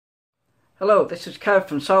Hello, this is Kev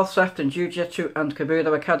from South-Sefton Ju-Jitsu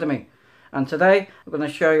Kobudo Academy, and today I'm going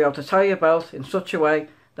to show you how to tie your belt in such a way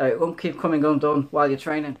that it won't keep coming undone while you're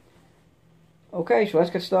training. Okay, so let's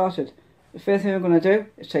get started. The first thing I'm going to do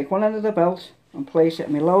is take one end of the belt and place it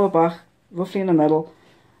in my lower back, roughly in the middle,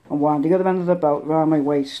 and wind the other end of the belt around my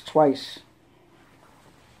waist twice.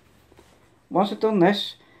 Once I've done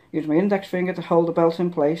this, use my index finger to hold the belt in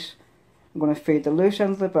place. I'm going to feed the loose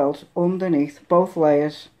end of the belt underneath both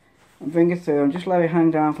layers and bring it through and just let it hang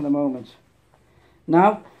down for the moment.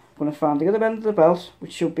 Now I'm going to find the other end of the belt,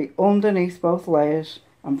 which should be underneath both layers,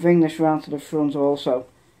 and bring this round to the front also.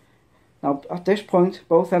 Now at this point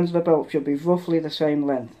both ends of the belt should be roughly the same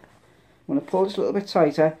length. I'm going to pull this a little bit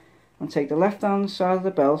tighter and take the left hand side of the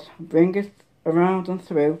belt, bring it around and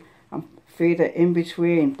through and feed it in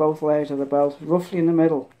between both layers of the belt, roughly in the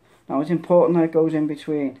middle. Now it's important that it goes in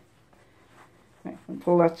between. And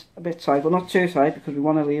pull that a bit tight, but not too tight because we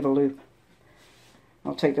want to leave a loop.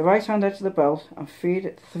 I'll take the right hand edge of the belt and feed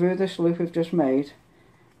it through this loop we've just made,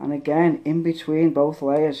 and again in between both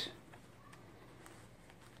layers.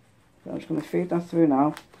 So I'm just going to feed that through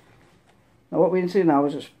now. Now what we need to do now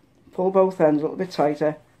is just pull both ends a little bit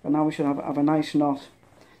tighter, and now we should have a nice knot.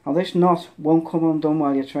 Now this knot won't come undone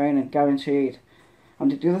while you're training, guaranteed.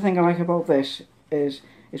 And the other thing I like about this is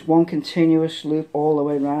it's one continuous loop all the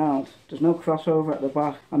way round. There's no crossover at the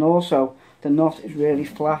back, and also the knot is really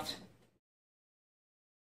flat.